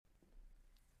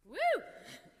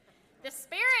The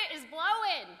Spirit is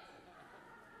blowing.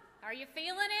 Are you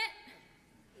feeling it?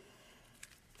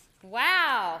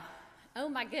 Wow. Oh,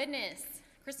 my goodness.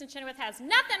 Kristen Chenoweth has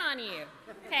nothing on you,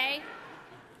 okay?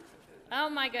 Oh,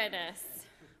 my goodness.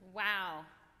 Wow.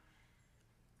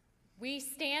 We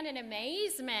stand in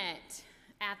amazement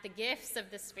at the gifts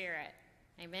of the Spirit.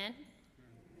 Amen?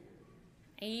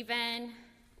 Even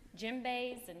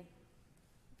djembes and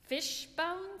fish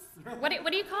bones? What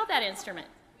do you call that instrument?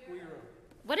 Guiro.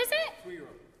 What is it? Guiro.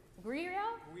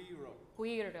 Guiro? Guiro.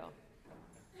 Guiro.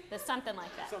 There's something like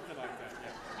that. Something like that,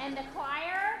 yeah. And the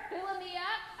choir filling me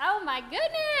up. Oh, my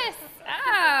goodness.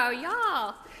 Oh,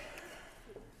 y'all.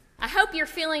 I hope you're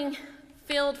feeling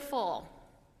filled full.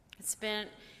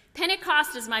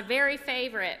 Pentecost is my very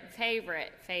favorite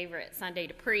Sunday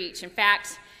to preach. In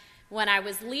fact, when I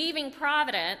was leaving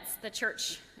Providence, the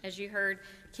church, as you heard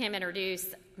Kim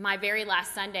introduce, my very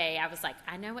last Sunday, I was like,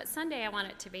 I know what Sunday I want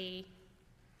it to be.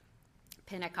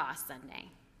 Pentecost Sunday.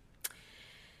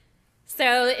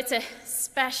 So it's a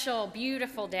special,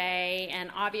 beautiful day,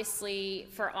 and obviously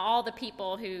for all the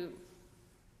people who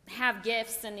have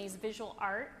gifts in these visual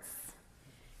arts,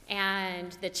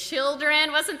 and the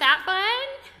children, wasn't that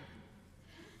fun?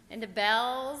 And the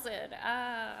bells, and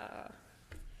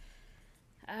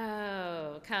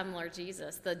oh, come Lord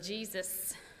Jesus, the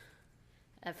Jesus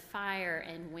of fire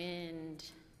and wind,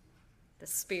 the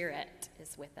Spirit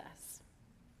is with us.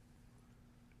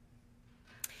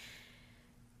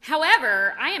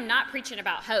 However, I am not preaching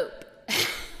about hope.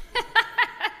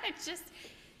 I just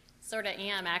sort of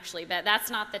am, actually, but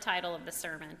that's not the title of the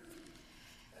sermon.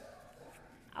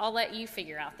 I'll let you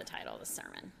figure out the title of the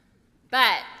sermon.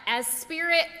 But as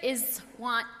Spirit is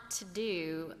wont to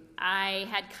do, I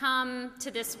had come to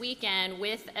this weekend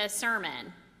with a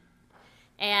sermon.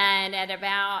 And at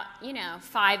about,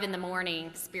 5 in the morning,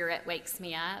 Spirit wakes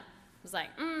me up. I was like,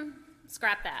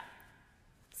 scrap that.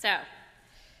 So,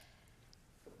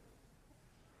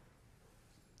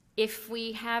 if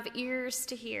we have ears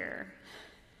to hear,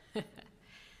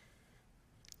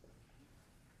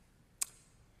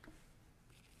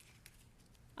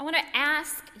 I want to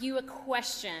ask you a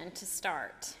question to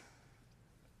start.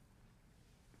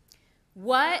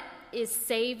 What is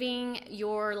saving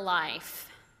your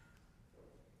life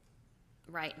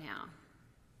right now?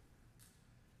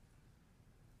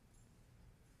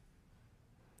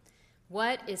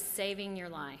 What is saving your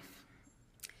life?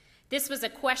 This was a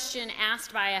question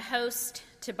asked by a host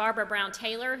to Barbara Brown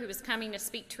Taylor, who was coming to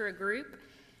speak to a group.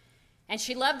 And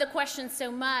she loved the question so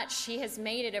much, she has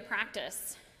made it a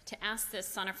practice to ask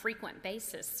this on a frequent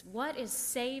basis. What is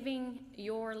saving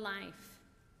your life?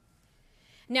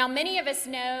 Now, many of us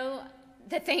know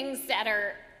the things that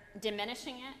are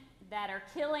diminishing it, that are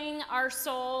killing our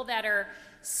soul, that are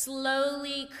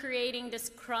slowly creating this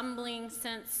crumbling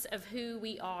sense of who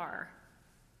we are.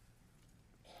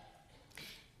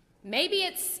 Maybe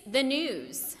it's the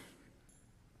news.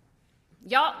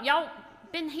 Y'all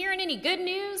been hearing any good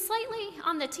news lately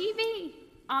on the TV,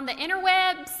 on the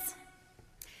interwebs?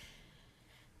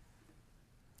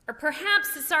 Or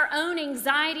perhaps it's our own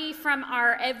anxiety from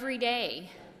our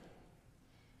everyday.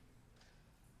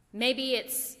 Maybe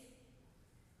it's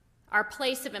our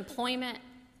place of employment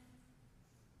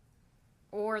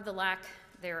or the lack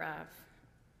thereof.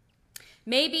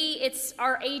 Maybe it's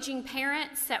our aging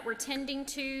parents that we're tending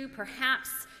to. Perhaps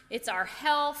it's our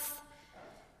health,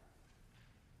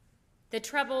 the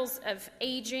troubles of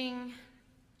aging.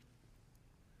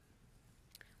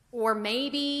 Or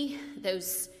maybe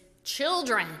those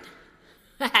children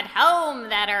at home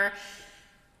that are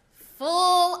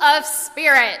full of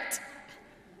spirit.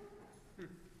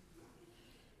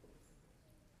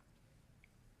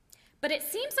 But it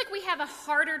seems like we have a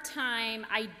harder time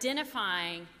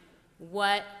identifying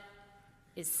what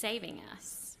is saving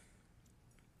us.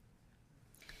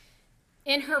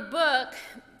 In her book,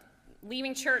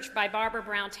 Leaving Church by Barbara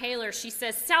Brown Taylor, she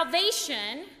says,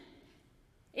 salvation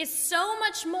is so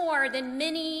much more than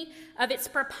many of its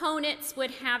proponents would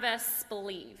have us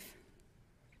believe.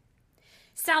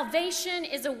 Salvation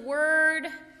is a word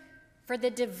for the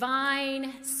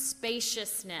divine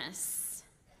spaciousness.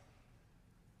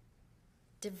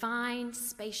 Divine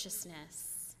spaciousness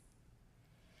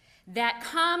that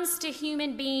comes to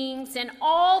human beings in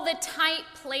all the tight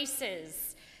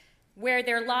places where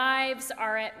their lives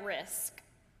are at risk.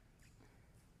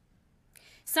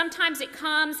 Sometimes it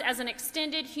comes as an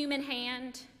extended human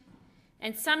hand,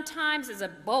 and sometimes as a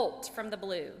bolt from the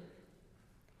blue.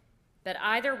 But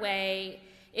either way,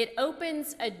 it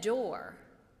opens a door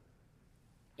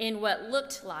in what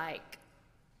looked like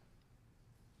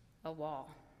a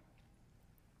wall.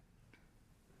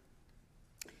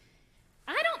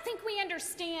 I don't think we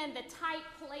understand the tight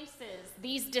places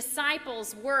these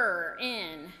disciples were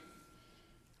in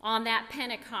on that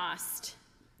Pentecost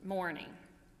morning.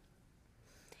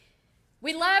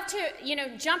 We love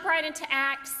to, jump right into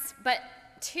Acts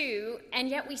 2, and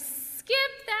yet we skip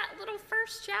that little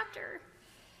first chapter.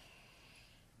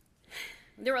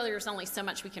 There's only so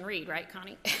much we can read, right,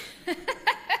 Connie?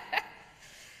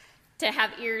 To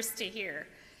have ears to hear.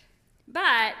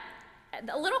 But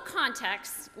a little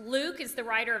context, Luke is the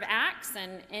writer of Acts,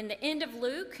 and in the end of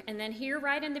Luke, and then here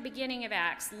right in the beginning of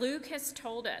Acts, Luke has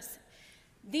told us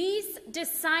these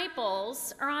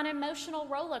disciples are on an emotional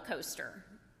roller coaster.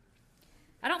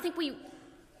 I don't think we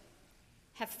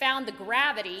have found the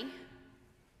gravity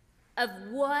of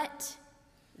what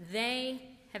they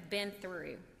have been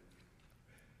through.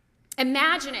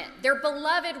 Imagine it, their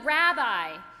beloved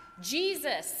rabbi,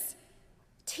 Jesus,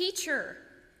 teacher,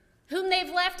 whom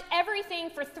they've left everything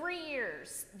for 3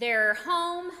 years, their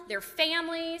home, their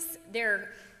families, their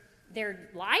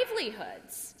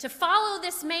livelihoods, to follow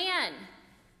this man.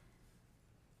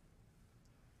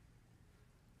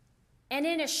 And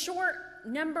in a short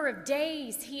number of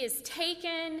days, he is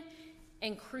taken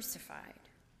and crucified.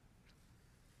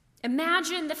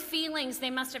 Imagine the feelings they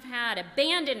must have had: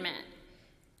 abandonment,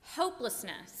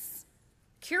 hopelessness,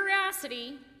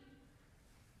 curiosity,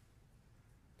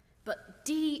 but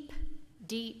deep,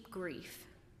 deep grief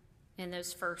in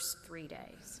those first 3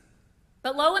 days.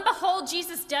 But lo and behold,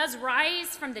 Jesus does rise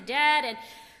from the dead, and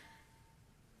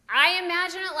I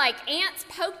imagine it like ants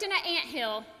poked in an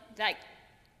anthill. Like,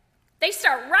 they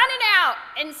start running out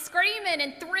and screaming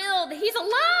and thrilled. He's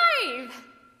alive!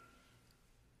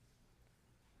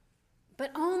 But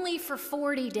only for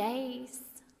 40 days.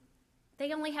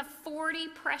 They only have 40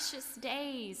 precious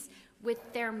days with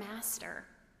their master.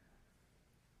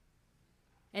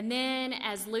 And then,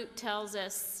 as Luke tells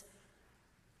us,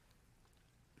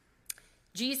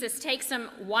 Jesus takes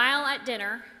them while at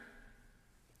dinner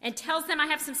and tells them, I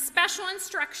have some special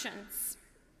instructions.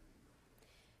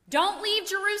 Don't leave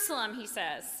Jerusalem, he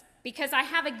says, because I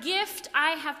have a gift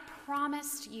I have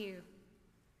promised you,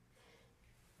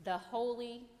 the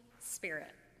Holy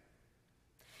Spirit.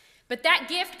 But that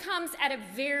gift comes at a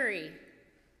very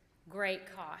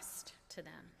great cost to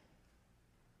them.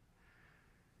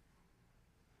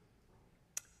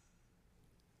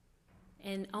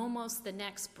 In almost the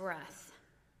next breath,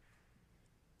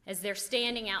 as they're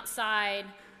standing outside,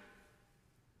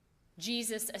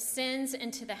 Jesus ascends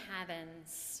into the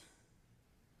heavens.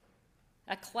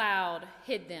 A cloud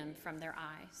hid them from their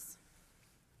eyes.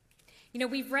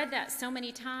 We've read that so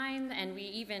many times, and we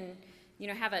even,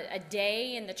 have a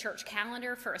day in the church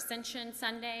calendar for Ascension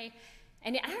Sunday.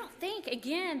 And I don't think,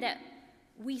 again, that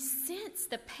we sense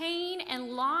the pain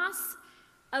and loss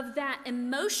of that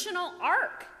emotional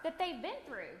arc that they've been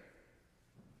through.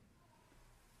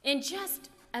 In just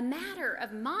a matter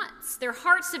of months, their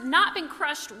hearts have not been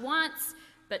crushed once,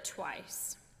 but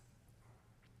twice.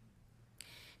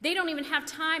 They don't even have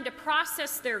time to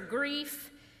process their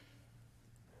grief.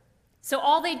 So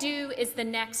all they do is the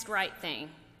next right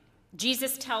thing.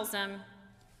 Jesus tells them,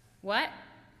 what?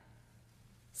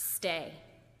 Stay.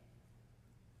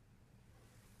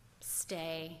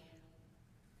 Stay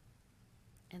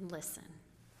and listen.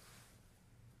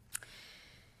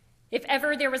 If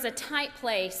ever there was a tight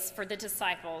place for the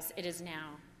disciples, it is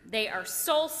now. They are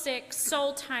soul sick,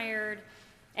 soul tired,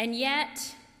 and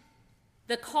yet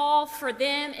the call for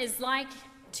them is like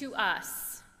to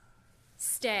us: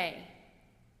 stay,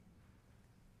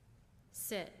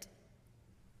 sit,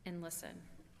 and listen.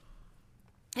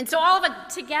 And so all of it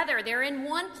together, they're in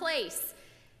one place.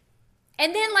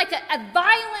 And then like a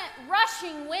violent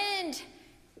rushing wind,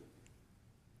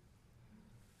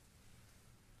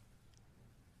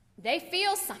 they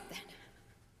feel something.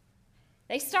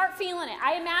 They start feeling it.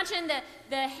 I imagine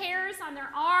the hairs on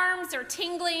their arms are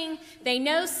tingling. They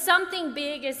know something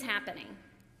big is happening.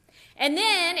 And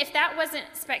then, if that wasn't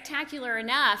spectacular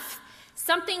enough,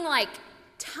 something like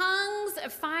tongues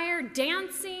of fire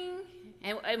dancing.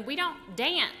 And we don't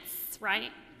dance,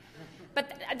 right?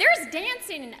 But there's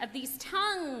dancing of these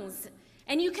tongues.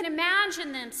 And you can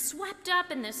imagine them swept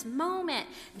up in this moment,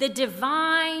 the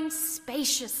divine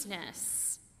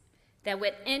spaciousness that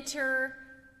would enter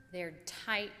their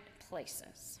tight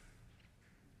places.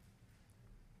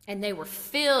 And they were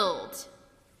filled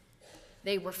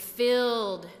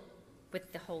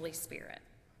with the Holy Spirit.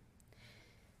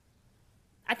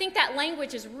 I think that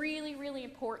language is really, really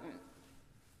important.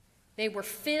 They were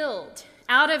filled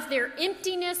out of their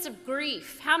emptiness of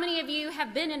grief. How many of you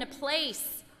have been in a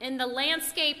place in the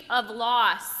landscape of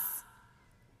loss?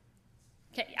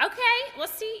 Okay,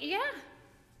 let's see, yeah.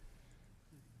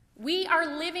 We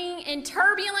are living in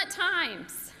turbulent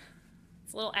times.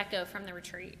 It's a little echo from the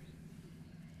retreat.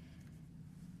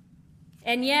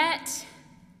 And yet,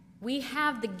 we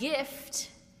have the gift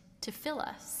to fill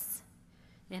us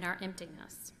in our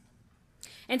emptiness.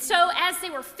 And so as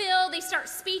they were filled, they start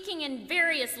speaking in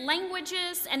various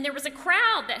languages, and there was a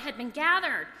crowd that had been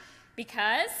gathered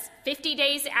because 50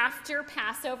 days after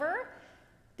Passover,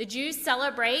 the Jews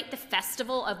celebrate the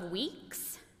Festival of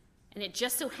Weeks. And it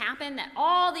just so happened that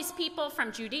all these people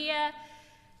from Judea,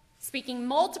 speaking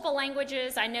multiple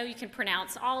languages, I know you can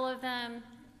pronounce all of them,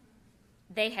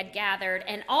 they had gathered,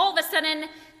 and all of a sudden,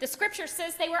 the scripture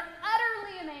says they were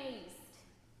utterly amazed.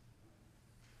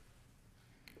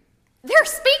 They're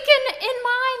speaking in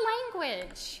my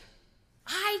language.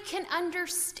 I can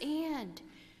understand.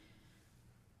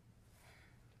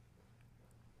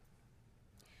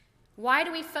 Why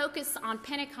do we focus on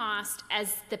Pentecost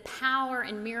as the power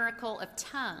and miracle of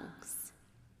tongues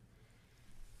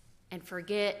and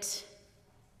forget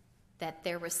that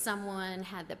there was someone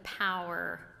had the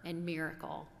power and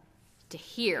miracle to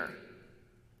hear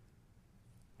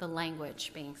the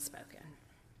language being spoken?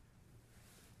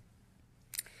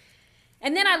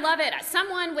 And then I love it.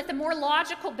 Someone with a more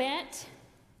logical bent.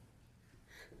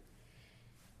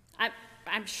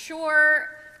 I'm sure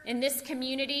in this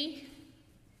community,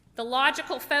 the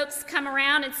logical folks come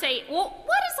around and say, well,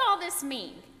 what does all this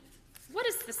mean? What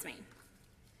does this mean?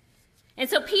 And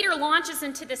so Peter launches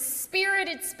into this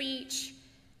spirited speech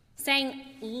saying,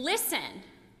 listen,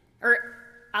 or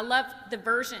I love the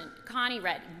version Connie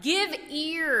read, give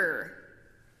ear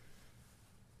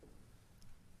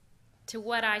to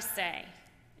what I say.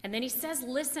 And then he says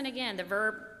listen again, the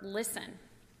verb listen.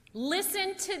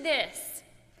 Listen to this.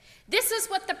 This is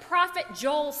what the prophet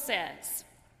Joel says.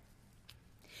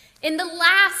 In the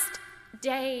last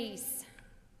days,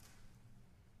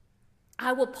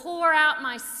 I will pour out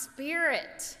my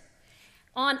spirit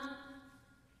on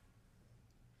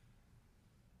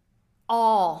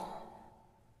all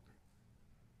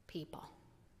people.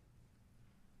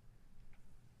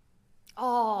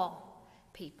 All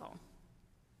people.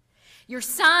 Your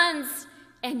sons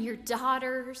and your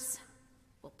daughters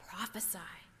will prophesy.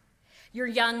 Your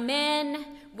young men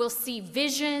will see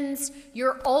visions.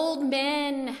 Your old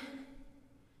men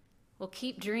will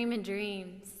keep dreaming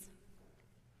dreams.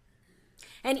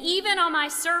 And even on my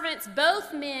servants,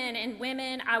 both men and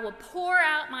women, I will pour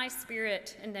out my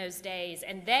spirit in those days,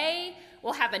 and they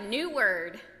will have a new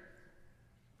word.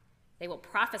 They will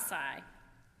prophesy.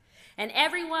 And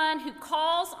everyone who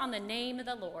calls on the name of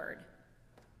the Lord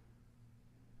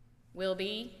will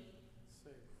be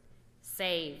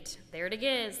saved. There it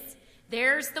is.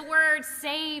 There's the word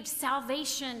saved,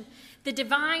 salvation, the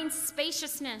divine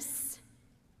spaciousness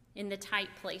in the tight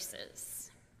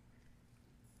places.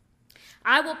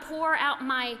 I will pour out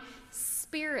my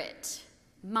spirit,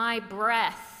 my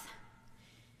breath.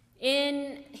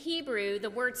 In Hebrew, the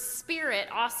word spirit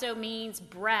also means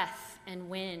breath and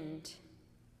wind.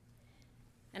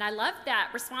 And I love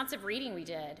that responsive reading we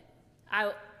did.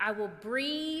 I will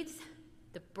breathe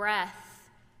the breath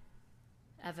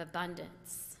of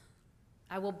abundance.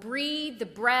 I will breathe the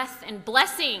breath and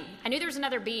blessing. I knew there was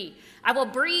another B. I will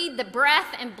breathe the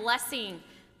breath and blessing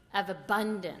of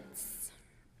abundance.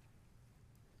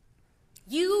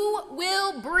 You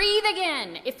will breathe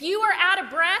again. If you are out of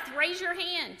breath, raise your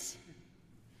hand.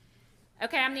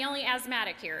 Okay, I'm the only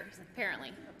asthmatic here,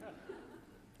 apparently.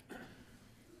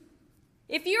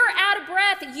 If you're out of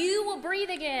breath, you will breathe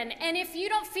again. And if you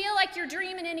don't feel like you're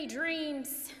dreaming any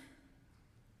dreams,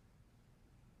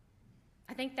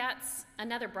 I think that's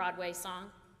another Broadway song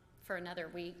for another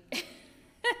week.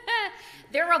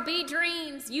 There will be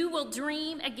dreams. You will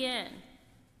dream again.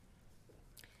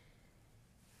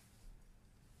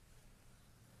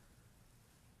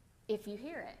 If you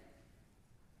hear it.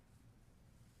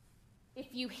 If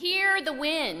you hear the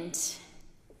wind,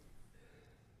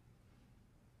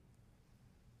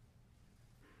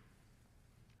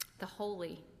 the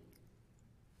Holy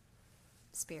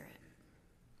Spirit.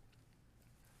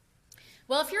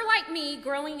 Well, if you're like me,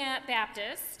 growing up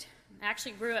Baptist,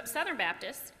 actually grew up Southern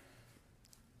Baptist,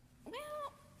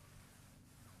 well,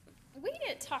 we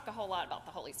didn't talk a whole lot about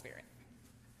the Holy Spirit.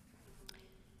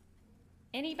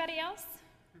 Anybody else?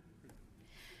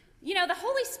 You know, the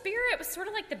Holy Spirit was sort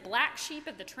of like the black sheep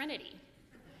of the Trinity.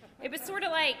 It was sort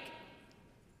of like,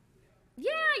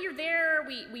 yeah, you're there,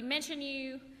 we mention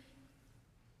you,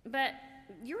 but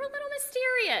you're a little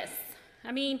mysterious.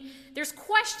 I mean, there's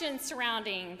questions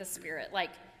surrounding the Spirit,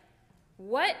 like,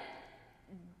 what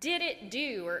did it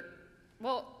do? Or,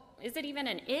 well, is it even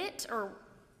an it? Or,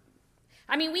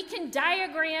 I mean, we can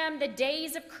diagram the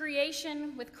days of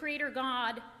creation with Creator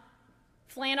God,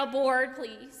 Flannel board,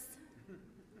 please.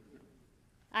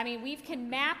 I mean, we can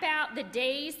map out the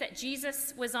days that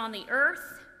Jesus was on the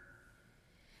earth.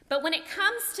 But when it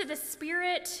comes to the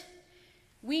Spirit,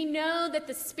 we know that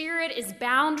the Spirit is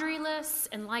boundaryless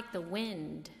and like the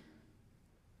wind.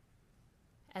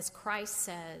 As Christ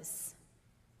says,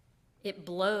 it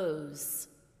blows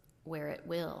where it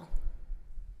will.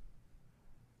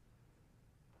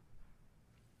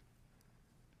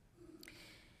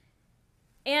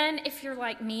 And if you're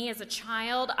like me as a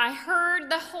child, I heard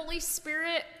the Holy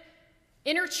Spirit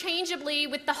interchangeably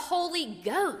with the Holy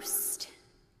Ghost.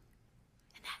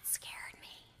 And that scared me.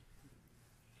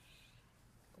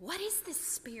 What is this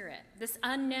Spirit, this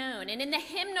unknown? And in the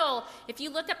hymnal, if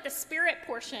you look up the Spirit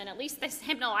portion, at least this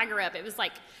hymnal I grew up, it was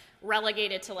like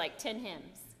relegated to like 10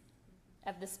 hymns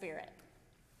of the Spirit.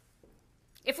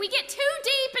 If we get too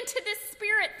deep into this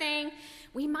Spirit thing,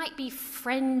 we might be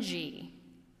fringy.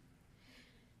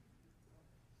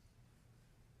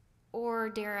 Or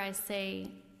dare I say,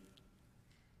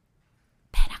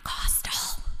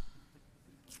 Pentecostal.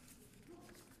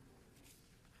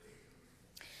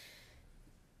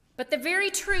 But the very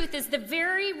truth is the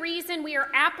very reason we are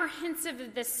apprehensive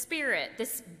of the Spirit,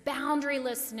 this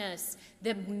boundarylessness,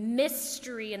 the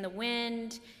mystery in the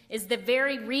wind, is the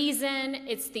very reason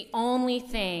it's the only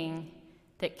thing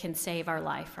that can save our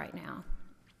life right now.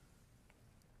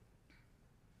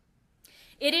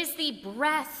 It is the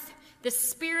breath, the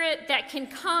Spirit that can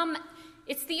come.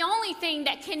 It's the only thing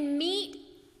that can meet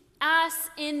us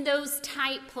in those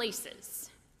tight places.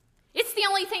 It's the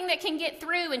only thing that can get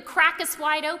through and crack us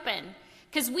wide open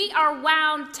because we are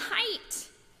wound tight.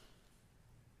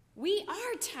 We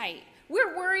are tight.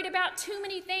 We're worried about too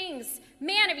many things.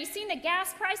 Man, have you seen the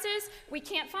gas prices? We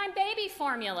can't find baby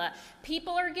formula.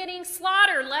 People are getting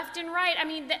slaughtered left and right. I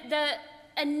mean, the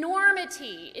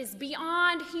enormity is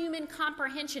beyond human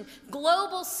comprehension.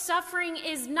 Global suffering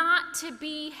is not to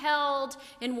be held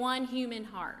in one human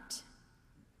heart.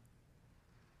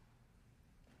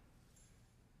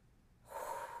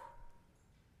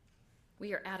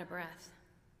 We are out of breath.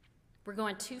 We're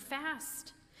going too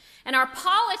fast. And our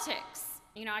politics,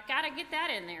 I got to get that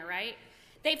in there, right?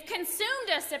 They've consumed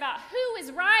us about who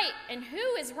is right and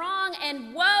who is wrong,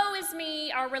 and woe is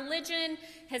me. Our religion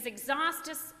has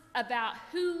exhausted us about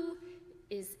who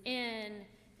is in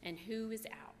and who is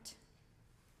out.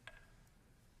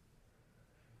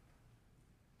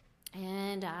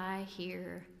 And I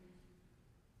hear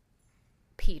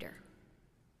Peter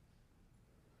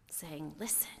saying,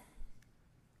 listen,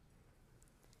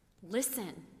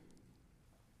 listen,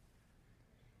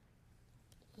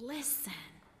 listen,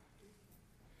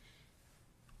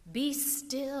 be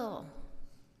still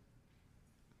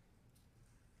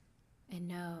and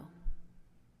know.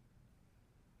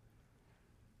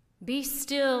 Be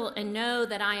still and know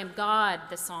that I am God,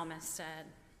 the psalmist said.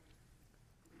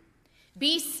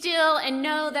 Be still and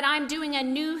know that I'm doing a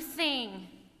new thing,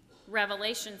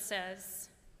 Revelation says.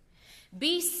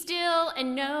 Be still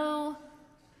and know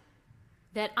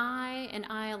that I and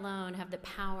I alone have the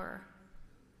power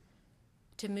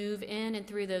to move in and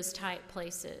through those tight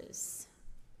places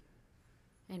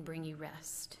and bring you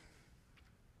rest.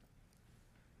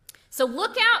 So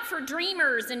look out for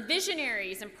dreamers and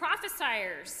visionaries and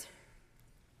prophesiers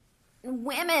and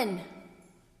women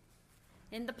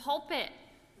in the pulpit.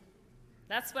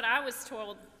 That's what I was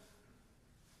told.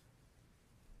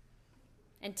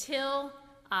 Until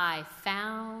I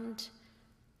found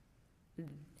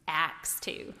Acts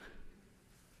 2.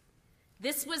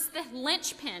 This was the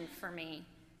linchpin for me,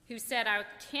 who said I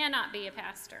cannot be a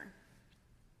pastor.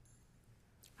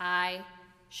 I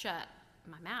shut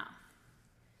my mouth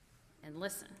and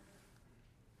listen.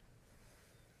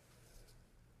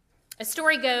 A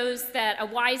story goes that a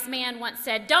wise man once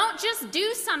said, "Don't just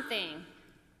do something,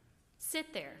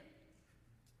 sit there."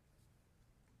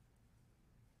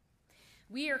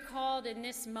 We are called in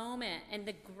this moment and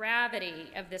the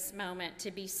gravity of this moment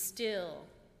to be still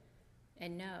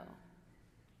and know.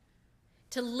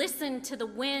 To listen to the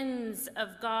winds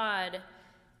of God,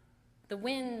 the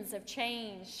winds of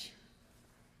change.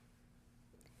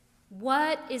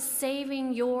 What is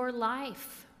saving your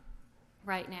life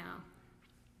right now?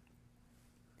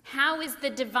 How is the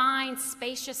divine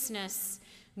spaciousness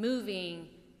moving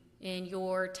in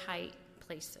your tight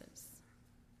places?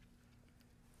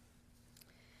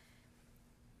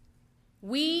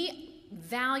 We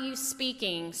value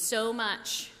speaking so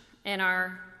much in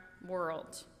our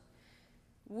world.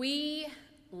 We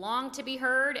long to be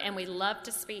heard and we love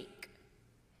to speak.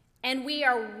 And we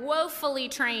are woefully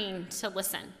trained to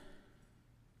listen.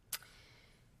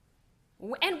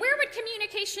 And where would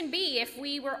communication be if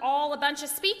we were all a bunch of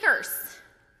speakers?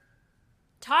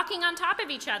 talking on top of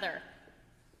each other.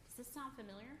 Does this sound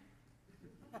familiar?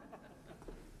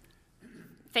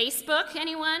 Facebook,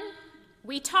 anyone?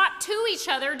 We talk to each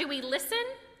other. Do we listen?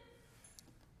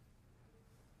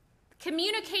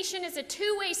 Communication is a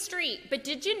two-way street, but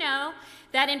did you know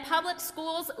that in public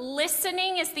schools,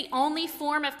 listening is the only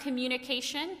form of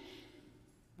communication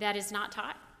that is not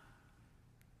taught?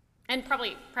 And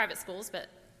probably private schools, but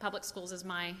public schools is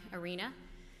my arena.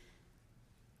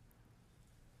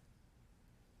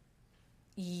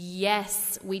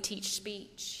 Yes, we teach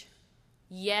speech.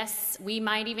 Yes, we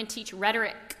might even teach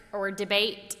rhetoric or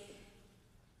debate,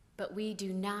 but we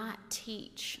do not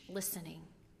teach listening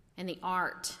in the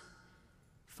art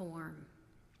form.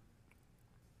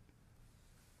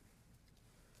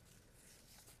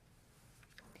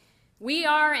 We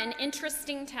are in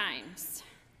interesting times.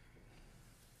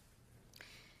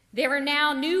 There are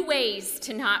now new ways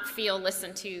to not feel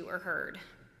listened to or heard.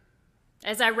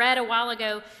 As I read a while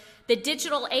ago, the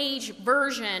digital age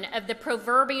version of the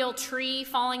proverbial tree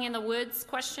falling in the woods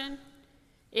question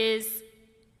is,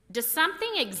 does something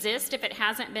exist if it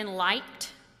hasn't been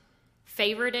liked,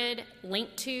 favorited,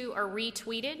 linked to, or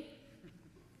retweeted?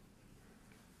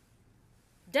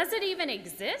 Does it even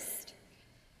exist?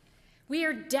 We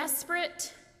are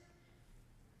desperate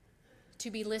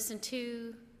to be listened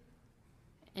to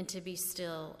and to be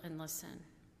still and listen.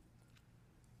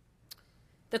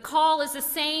 The call is the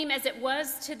same as it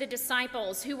was to the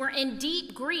disciples who were in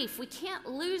deep grief. We can't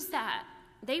lose that.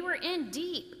 They were in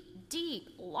deep,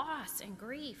 deep loss and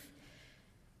grief.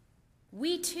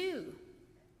 We too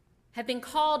have been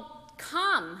called,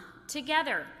 come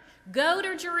together, go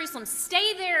to Jerusalem,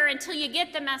 stay there until you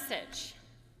get the message.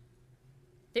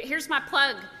 Here's my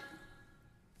plug.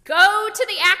 Go to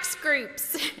the Acts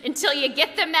groups until you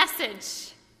get the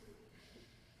message.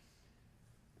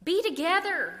 Be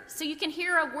together so you can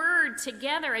hear a word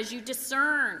together as you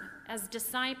discern as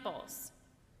disciples.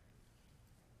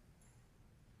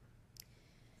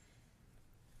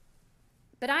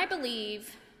 But I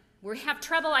believe we have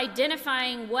trouble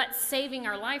identifying what's saving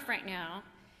our life right now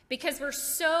because we're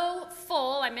so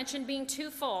full, I mentioned being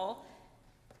too full,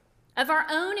 of our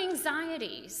own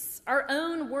anxieties, our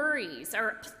own worries,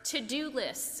 our to-do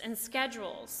lists and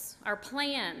schedules, our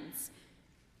plans,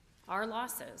 our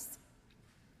losses.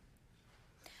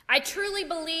 I truly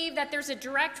believe that there's a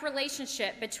direct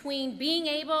relationship between being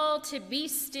able to be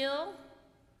still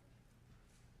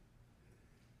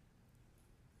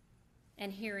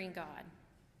and hearing God.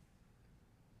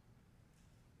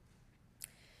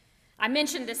 I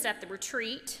mentioned this at the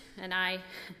retreat, and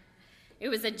it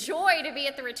was a joy to be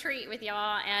at the retreat with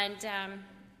y'all, and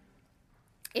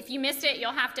if you missed it,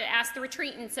 you'll have to ask the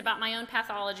retreatants about my own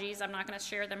pathologies. I'm not going to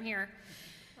share them here.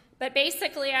 But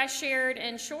basically, I shared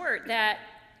in short that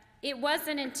it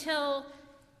wasn't until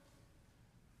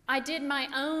I did my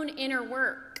own inner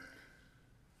work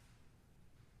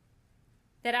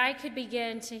that I could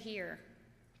begin to hear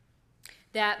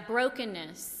that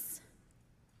brokenness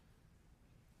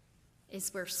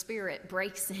is where spirit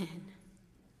breaks in.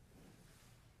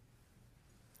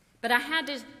 But I had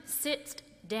to sit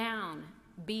down,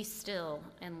 be still,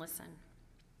 and listen.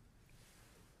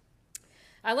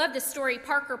 I love this story.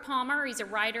 Parker Palmer, he's a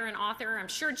writer and author. I'm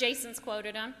sure Jason's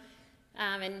quoted him.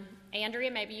 And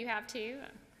Andrea, maybe you have too.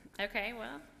 Okay,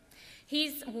 well,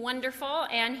 he's wonderful,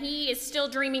 and he is still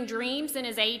dreaming dreams in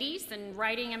his 80s and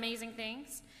writing amazing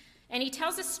things. And he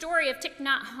tells a story of Thich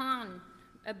Nhat Hanh,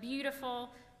 a beautiful,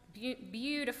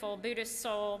 beautiful Buddhist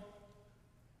soul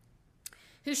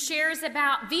who shares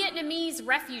about Vietnamese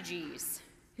refugees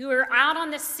who are out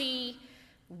on the sea,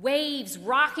 waves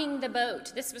rocking the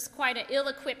boat. This was quite an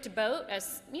ill-equipped boat, a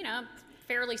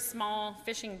fairly small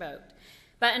fishing boat.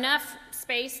 But enough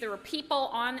space, there were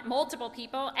people on, multiple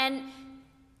people, and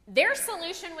their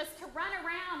solution was to run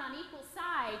around on equal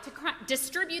side to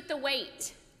distribute the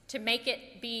weight to make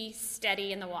it be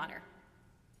steady in the water.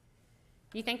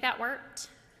 You think that worked?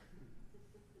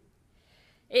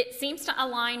 It seems to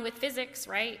align with physics,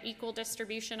 right? Equal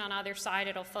distribution on either side,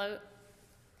 it'll float.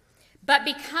 But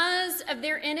because of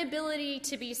their inability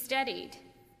to be steadied,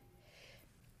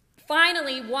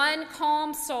 finally, one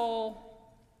calm soul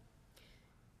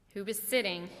who was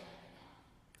sitting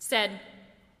said,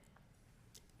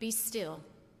 "Be still.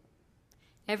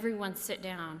 Everyone sit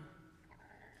down."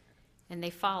 And they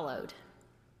followed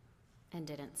and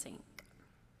didn't sink.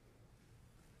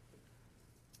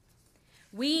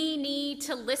 We need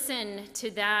to listen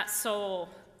to that soul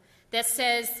that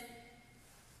says,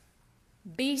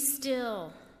 "Be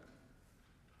still,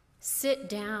 sit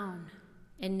down,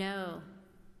 and know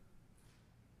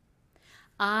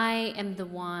I am the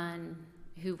one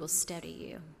who will steady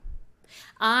you.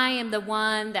 I am the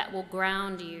one that will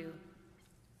ground you.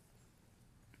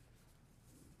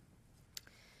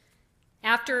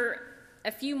 After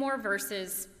a few more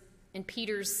verses in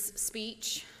Peter's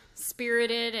speech,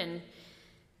 spirited, and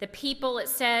the people, it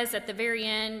says at the very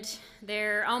end,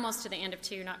 they're almost to the end of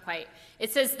 2, not quite.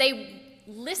 It says they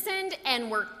listened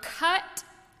and were cut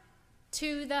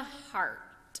to the heart.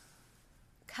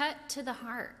 Cut to the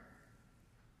heart.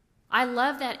 I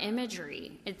love that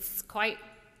imagery. It's quite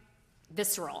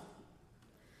visceral.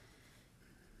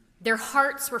 Their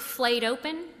hearts were flayed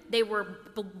open. They were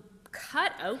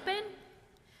cut open.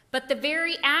 But the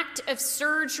very act of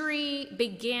surgery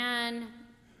began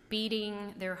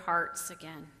beating their hearts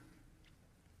again.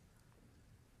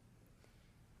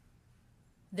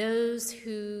 Those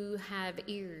who have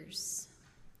ears,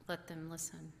 let them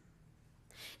listen.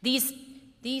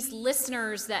 These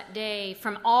listeners that day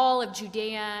from all of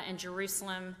Judea and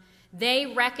Jerusalem, they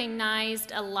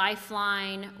recognized a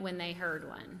lifeline when they heard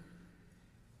one.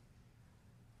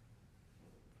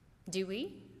 Do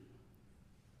we?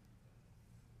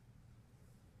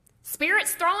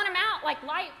 Spirit's throwing them out like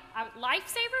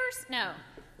lifesavers? No,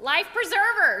 life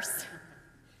preservers.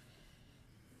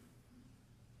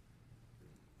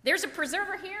 There's a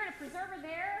preserver here and a preserver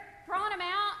there, throwing them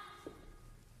out.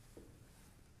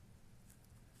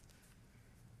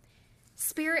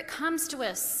 Spirit comes to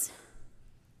us,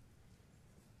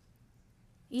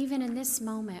 even in this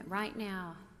moment, right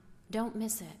now. Don't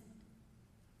miss it.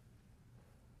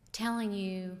 Telling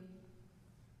you,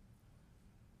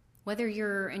 whether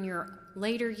you're in your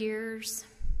later years,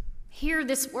 hear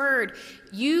this word.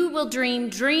 You will dream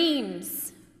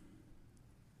dreams.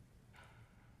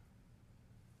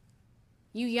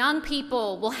 You young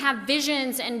people will have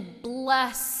visions and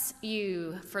bless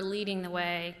you for leading the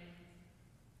way.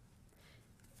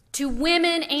 To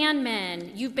women and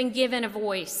men, you've been given a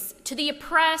voice. To the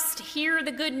oppressed, hear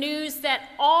the good news that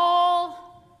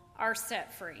all are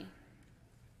set free.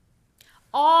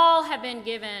 All have been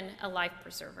given a life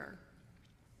preserver.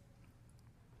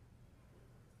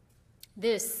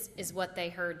 This is what they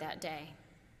heard that day.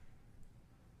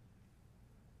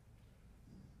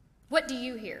 What do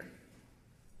you hear?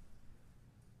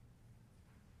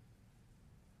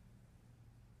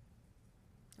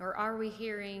 Or are we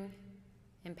hearing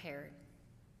impaired?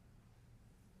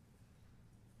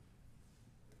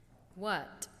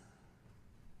 What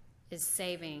is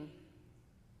saving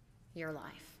your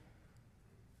life?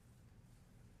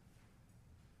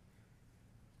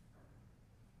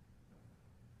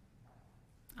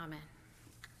 Amen.